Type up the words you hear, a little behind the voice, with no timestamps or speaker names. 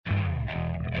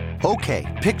Okay,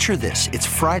 picture this. It's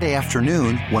Friday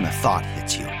afternoon when a thought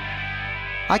hits you.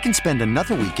 I can spend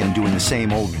another weekend doing the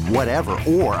same old whatever,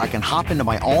 or I can hop into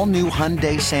my all-new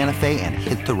Hyundai Santa Fe and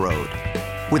hit the road.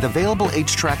 With available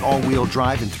H-Track all-wheel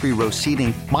drive and 3-row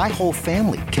seating, my whole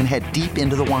family can head deep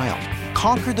into the wild.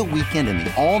 Conquer the weekend in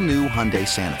the all-new Hyundai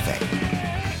Santa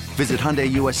Fe. Visit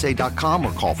HyundaiUSA.com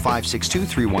or call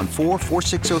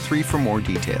 562-314-4603 for more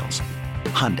details.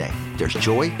 Hyundai, there's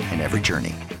joy in every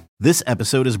journey. This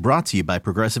episode is brought to you by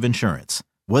Progressive Insurance.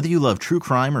 Whether you love true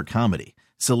crime or comedy,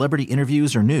 celebrity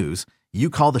interviews or news, you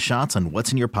call the shots on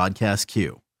what's in your podcast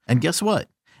queue. And guess what?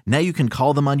 Now you can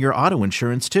call them on your auto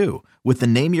insurance too with the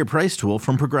Name Your Price tool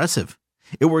from Progressive.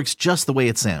 It works just the way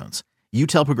it sounds. You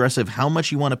tell Progressive how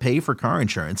much you want to pay for car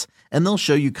insurance, and they'll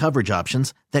show you coverage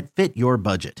options that fit your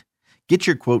budget. Get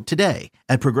your quote today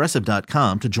at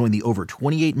Progressive.com to join the over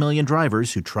 28 million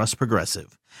drivers who trust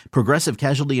Progressive. Progressive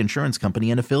Casualty Insurance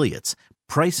Company and Affiliates.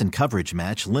 Price and coverage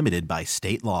match limited by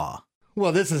state law.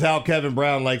 Well, this is how Kevin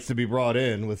Brown likes to be brought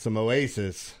in, with some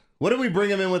Oasis. What did we bring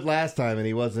him in with last time, and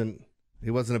he wasn't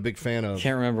a big fan of?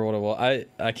 Can't remember what it was.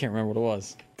 I can't remember what it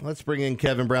was. Let's bring in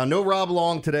Kevin Brown. No Rob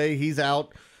Long today. He's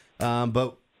out.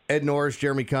 But Ed Norris,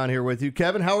 Jeremy Kahn here with you.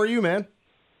 Kevin, how are you, man?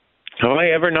 Have I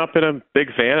ever not been a big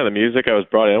fan of the music I was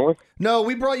brought in with? No,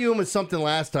 we brought you in with something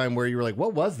last time where you were like,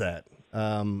 what was that?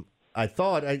 I'm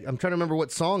trying to remember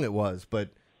what song it was, but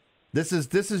this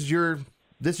is your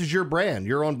brand.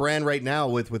 You're on brand right now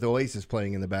with Oasis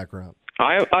playing in the background.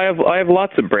 I have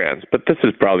lots of brands, but this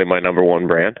is probably my number one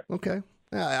brand. Okay.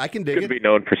 I can dig it. Could be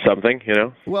known for something, you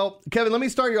know? Well, Kevin, let me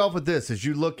start you off with this. As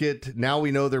you look at, now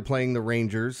we know they're playing the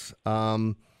Rangers.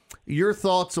 Your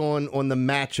thoughts on the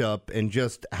matchup and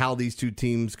just how these two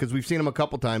teams, because we've seen them a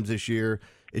couple times this year,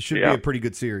 it should be a pretty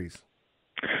good series.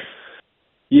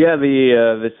 Yeah,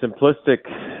 the simplistic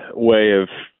way of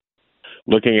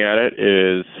looking at it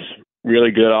is really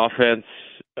good offense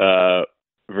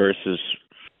versus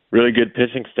really good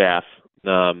pitching staff.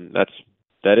 That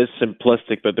is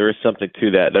simplistic, but there is something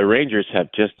to that. The Rangers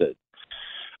have just a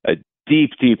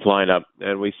deep lineup,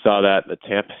 and we saw that in the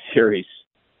Tampa series.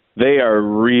 They are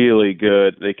really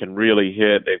good. They can really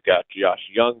hit. They've got Josh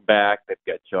Young back. They've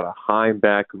got Jonah Heim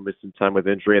back, who missed some time with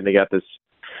injury, and they got this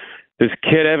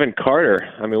kid, Evan Carter.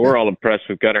 I mean, we're all impressed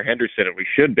with Gunnar Henderson, and we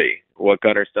should be, what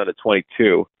Gunner's done at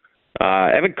 22.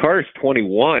 Evan Carter's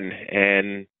 21,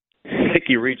 and I think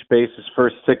he reached base his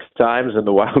first 6 times in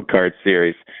the wild card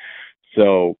series.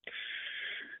 So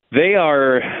they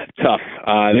are tough.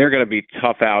 They're going to be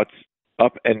tough outs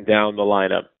up and down the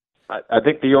lineup. I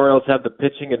think the Orioles have the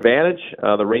pitching advantage.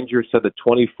 The Rangers have the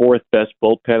 24th best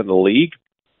bullpen in the league.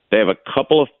 They have a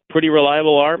couple of pretty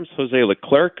reliable arms. Jose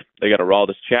Leclerc. They got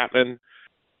Aroldis Chapman,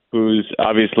 who's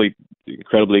obviously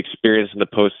incredibly experienced in the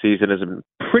postseason, has been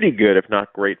pretty good, if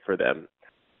not great, for them.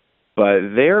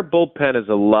 But their bullpen is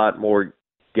a lot more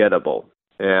gettable.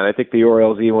 And I think the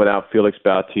Orioles, even without Felix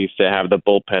Bautista, have the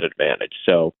bullpen advantage.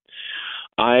 So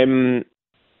I'm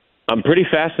pretty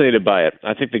fascinated by it.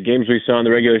 I think the games we saw in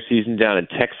the regular season down in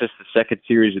Texas, the second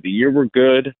series of the year, were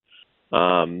good.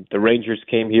 The Rangers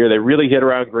came here. They really hit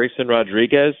around Grayson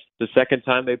Rodriguez the second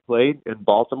time they played in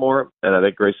Baltimore, and I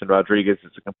think Grayson Rodriguez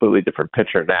is a completely different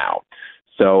pitcher now.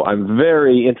 So I'm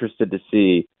very interested to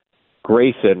see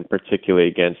Grayson, particularly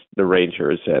against the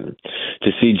Rangers, and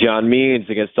to see John Means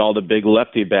against all the big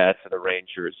lefty bats of the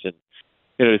Rangers, and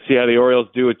to see how the Orioles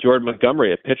do with Jordan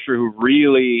Montgomery, a pitcher who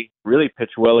really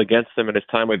pitched well against them in his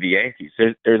time with the Yankees.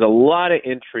 There's a lot of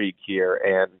intrigue here,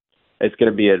 and it's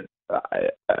going to be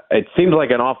it seems like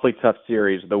an awfully tough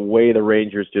series, the way the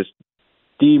Rangers just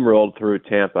steamrolled through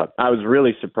Tampa. I was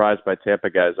really surprised by Tampa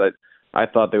guys. I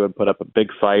thought they would put up a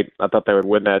big fight. I thought they would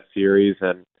win that series,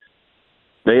 and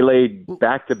they laid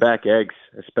back-to-back eggs,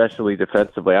 especially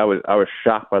defensively. I was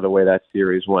shocked by the way that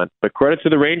series went. But credit to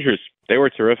the Rangers. They were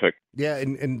terrific. Yeah,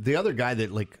 and the other guy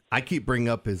that I keep bringing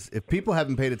up is, if people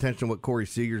haven't paid attention to what Corey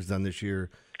Seager's done this year,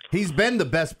 he's been the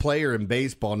best player in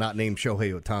baseball, not named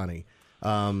Shohei Ohtani.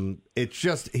 It's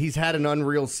just, he's had an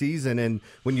unreal season, and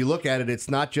when you look at it, it's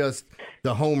not just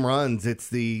the home runs, it's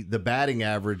the batting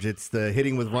average, it's the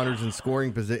hitting with runners in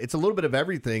scoring position. It's a little bit of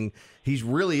everything. He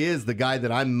really is the guy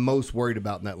that I'm most worried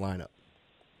about in that lineup.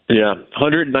 Yeah,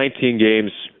 119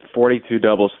 games, 42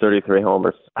 doubles, 33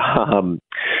 homers.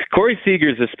 Corey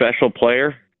Seager's a special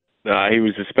player. He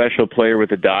was a special player with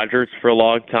the Dodgers for a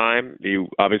long time. He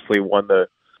obviously won the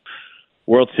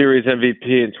World Series MVP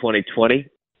in 2020.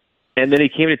 And then he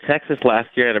came to Texas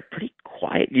last year and had a pretty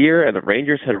quiet year, and the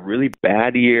Rangers had a really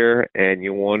bad year, and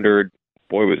you wondered,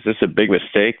 boy, was this a big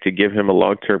mistake to give him a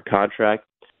long-term contract?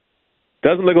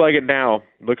 Doesn't look like it now.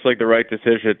 Looks like the right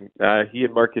decision. He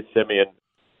and Marcus Semien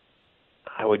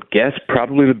I would guess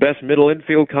probably the best middle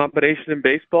infield combination in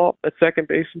baseball at second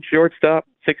base and shortstop.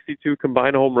 62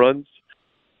 combined home runs.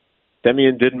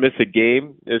 Semien didn't miss a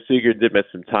game. Seager did miss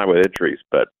some time with injuries,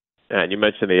 but you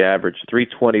mentioned the average,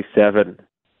 327,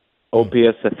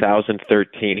 OPS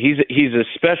 1,013. He's a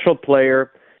special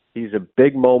player. He's a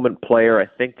big moment player. I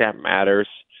think that matters.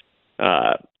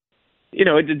 Sometimes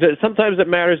it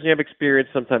matters when you have experience.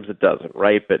 Sometimes it doesn't,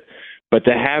 right? But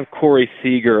to have Corey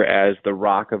Seager as the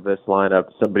rock of this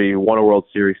lineup, somebody who won a World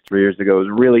Series 3 years ago, is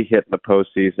really hitting the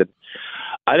postseason.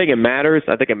 I think it matters.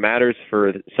 I think it matters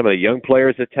for some of the young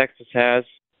players that Texas has.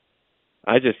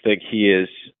 I just think he is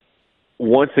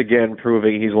once again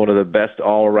proving he's one of the best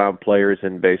all-around players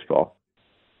in baseball.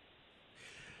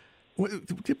 Well,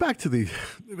 get back to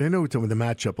I know we're talking about the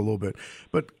matchup a little bit,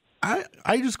 but I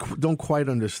just don't quite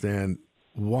understand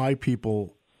why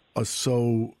people are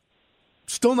so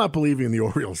still not believing in the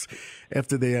Orioles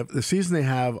after they have the season they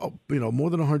have, more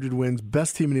than 100 wins,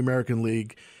 best team in the American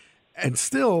League, and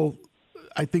still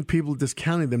I think people are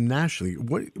discounting them nationally.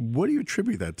 What do you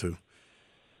attribute that to?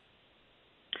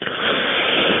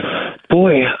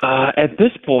 Boy, at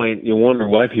this point, you wonder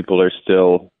why people are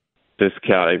still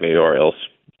discounting the Orioles.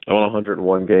 I won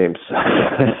 101 games.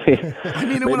 I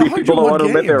mean, maybe people don't want to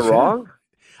admit they're wrong.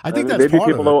 I think that's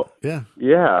part of it.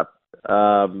 Yeah.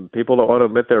 People don't want to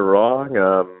admit they're wrong.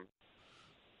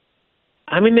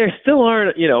 There still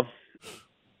aren't,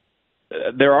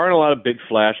 there aren't a lot of big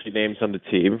flashy names on the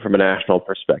team from a national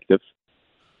perspective.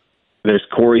 There's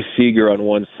Corey Seager on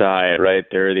one side, right?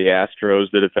 There are the Astros,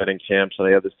 the defending champs, on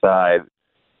the other side.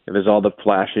 And there's all the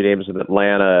flashy names in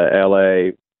Atlanta,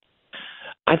 L.A.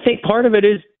 I think part of it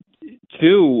is,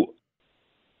 too,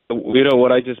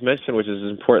 what I just mentioned, which is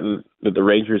important that the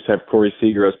Rangers have Corey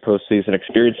Seager as postseason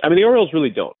experience. The Orioles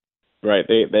really don't, right?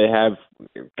 They have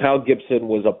Kyle Gibson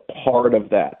was a part of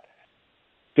that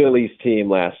Phillies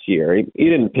team last year. He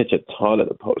didn't pitch a ton of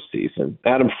the postseason.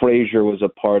 Adam Frazier was a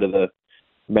part of the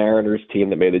Mariners team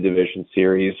that made the division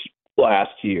series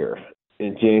last year.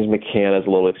 And James McCann has a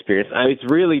little experience. It's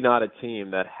really not a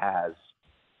team that has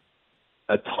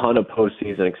a ton of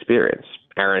postseason experience.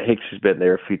 Aaron Hicks has been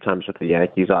there a few times with the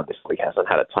Yankees. Obviously hasn't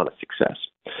had a ton of success.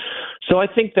 So I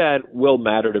think that will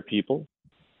matter to people.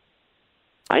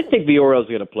 I think the Orioles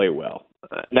are going to play well.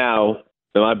 Now,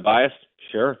 am I biased?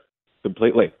 Sure,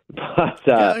 completely. But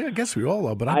I guess we all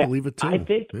are, but I believe it too. I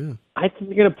think they're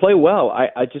going to play well.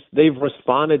 They've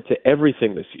responded to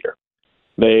everything this year.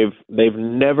 They've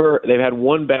had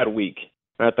one bad week.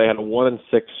 Right? They had a 1-6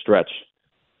 stretch.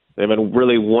 They've had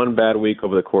really one bad week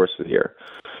over the course of the year.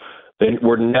 They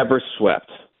were never swept.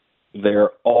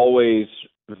 They're always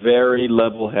very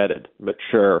level-headed,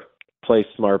 mature, play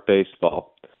smart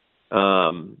baseball.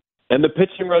 And the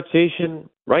pitching rotation,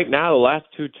 right now, the last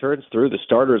two turns through, the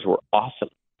starters were awesome.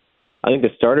 I think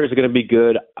the starters are going to be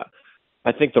good.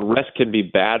 I think the rest can be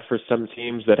bad for some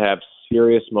teams that have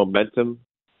serious momentum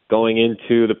going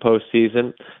into the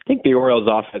postseason. I think the Orioles'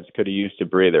 offense could have used a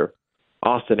breather.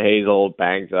 Austin Hazel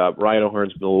banged up. Ryan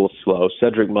O'Hearn's been a little slow.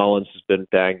 Cedric Mullins has been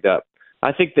banged up.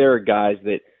 I think there are guys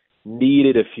that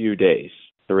needed a few days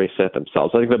to reset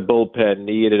themselves. I think the bullpen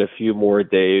needed a few more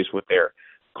days with their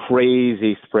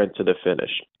crazy sprint to the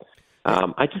finish.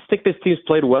 I just think this team's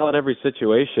played well in every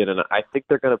situation, and I think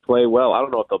they're going to play well. I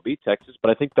don't know if they'll beat Texas,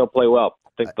 but I think they'll play well. I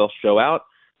think they'll show out.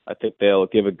 I think they'll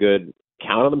give a good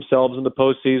count of themselves in the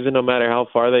postseason, no matter how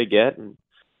far they get. And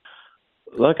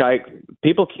look,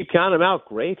 people keep counting them out.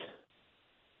 Great.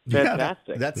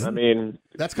 Fantastic. Yeah,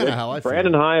 that's kind of how I feel.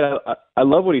 Brandon Hyde, I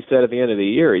love what he said at the end of the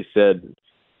year. He said,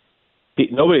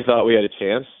 nobody thought we had a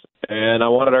chance, and I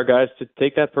wanted our guys to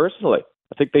take that personally.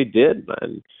 I think they did,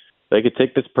 and they could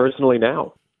take this personally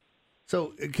now.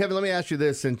 So, Kevin, let me ask you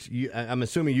this: since I'm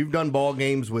assuming you've done ball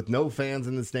games with no fans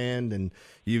in the stand, and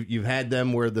you've had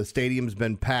them where the stadium's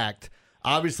been packed.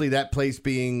 Obviously, that place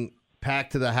being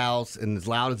packed to the house and as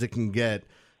loud as it can get.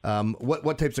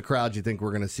 What types of crowds do you think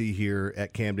we're going to see here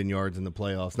at Camden Yards in the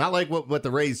playoffs? Not like what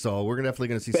the Rays saw. We're definitely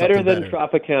going to see better something than better.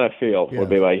 Tropicana Field would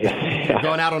be my guess.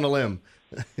 Going out on a limb.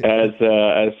 As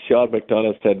Sean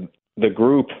McDonough said, the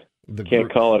group.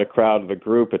 Can't call it a crowd, the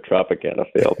group at Tropicana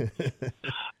Field.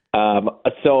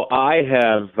 So I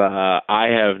have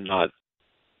not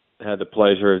had the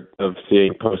pleasure of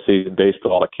seeing postseason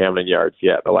baseball at Camden Yards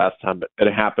yet. The last time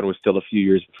it happened was still a few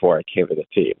years before I came to the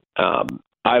team.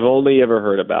 I've only ever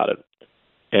heard about it,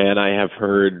 and I have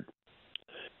heard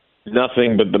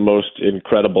nothing but the most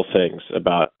incredible things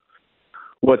about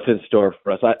what's in store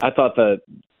for us. I thought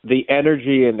the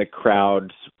energy in the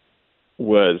crowds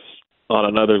was on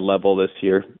another level this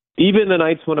year. Even the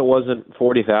nights when it wasn't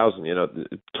 40,000,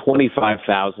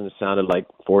 25,000 sounded like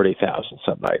 40,000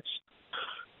 some nights.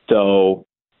 So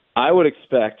I would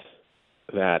expect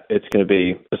that it's going to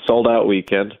be a sold-out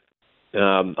weekend.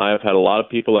 I have had a lot of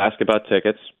people ask about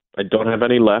tickets. I don't have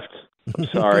any left. I'm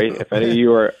sorry. If any of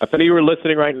you are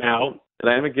listening right now and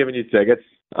I haven't given you tickets,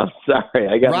 I'm sorry.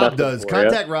 I got Rob nothing does. for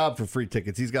Contact you. Rob for free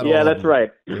tickets. He's got Yeah, all that's of them.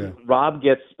 right. Yeah. Rob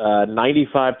gets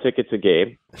 95 tickets a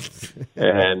game,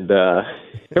 and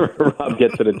Rob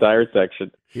gets an entire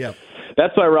section. Yep.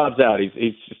 That's why Rob's out.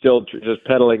 He's still just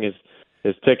peddling his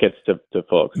tickets to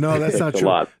folks. No, that's not a true.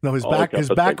 lot. No, his All a back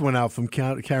couple things. went out from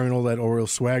carrying all that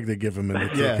Orioles swag they give him in the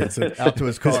tickets. out to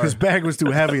his car. His bag was too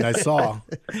heavy. I saw.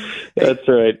 That's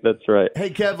right.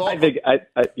 Hey, Kev. I think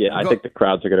the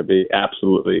crowds are going to be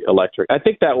absolutely electric. I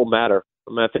think that will matter.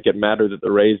 I think it mattered that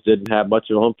the Rays didn't have much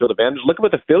of a home field advantage. Look at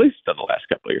what the Phillies have done the last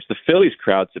couple of years. The Phillies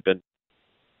crowds have been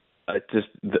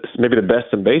maybe the best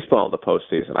in baseball in the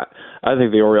postseason. I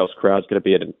think the Orioles crowd's going to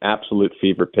be at an absolute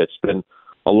fever pitch. It's been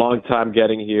a long time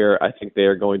getting here. I think they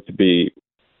are going to be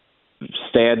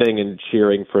standing and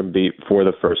cheering for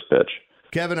the first pitch.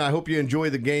 Kevin, I hope you enjoy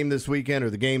the game this weekend, or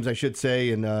the games, I should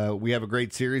say, and we have a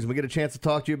great series. And we get a chance to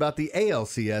talk to you about the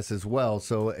ALCS as well.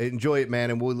 So enjoy it,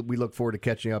 man, and we look forward to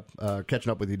catching up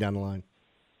with you down the line.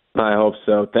 I hope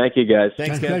so. Thank you, guys.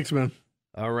 Thanks, Kevin. Thanks, man.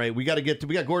 All right, we got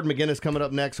Gordon McGinnis coming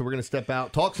up next, so we're going to step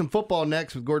out, talk some football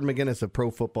next with Gordon McGinnis of Pro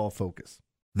Football Focus.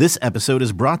 This episode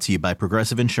is brought to you by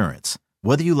Progressive Insurance.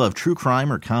 Whether you love true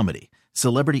crime or comedy,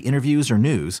 celebrity interviews or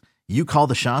news, you call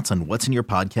the shots on what's in your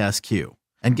podcast queue.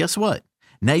 And guess what?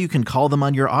 Now you can call them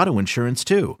on your auto insurance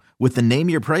too with the Name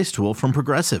Your Price tool from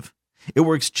Progressive. It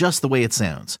works just the way it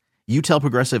sounds. You tell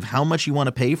Progressive how much you want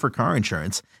to pay for car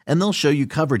insurance, and they'll show you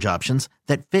coverage options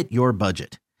that fit your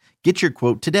budget. Get your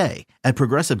quote today at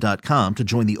Progressive.com to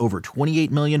join the over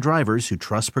 28 million drivers who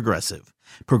trust Progressive.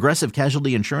 Progressive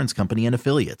Casualty Insurance Company and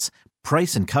Affiliates.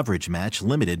 Price and coverage match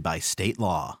limited by state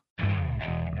law.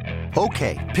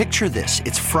 Okay, picture this.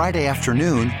 It's Friday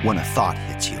afternoon when a thought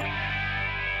hits you.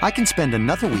 I can spend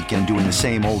another weekend doing the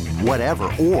same old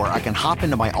whatever, or I can hop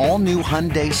into my all-new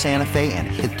Hyundai Santa Fe and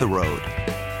hit the road.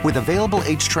 With available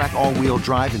H-Track all-wheel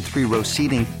drive and 3-row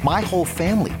seating, my whole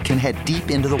family can head deep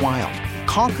into the wild.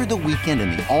 Conquer the weekend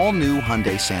in the all-new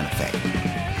Hyundai Santa Fe.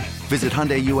 Visit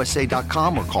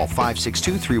HyundaiUSA.com or call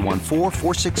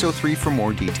 562-314-4603 for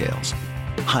more details.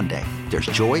 Hyundai, there's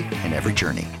joy in every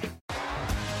journey.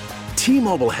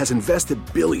 T-Mobile has invested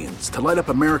billions to light up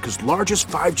America's largest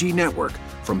 5G network,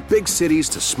 from big cities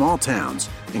to small towns,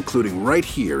 including right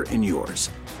here in yours.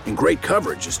 And great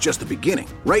coverage is just the beginning.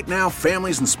 Right now,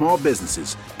 families and small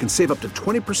businesses can save up to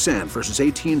 20% versus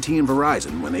AT&T and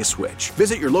Verizon when they switch.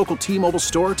 Visit your local T-Mobile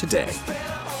store today.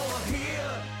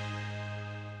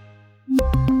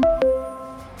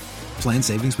 Plan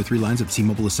savings with 3 lines of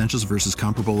T-Mobile Essentials versus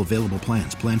comparable available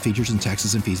plans. Plan features and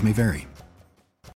taxes and fees may vary.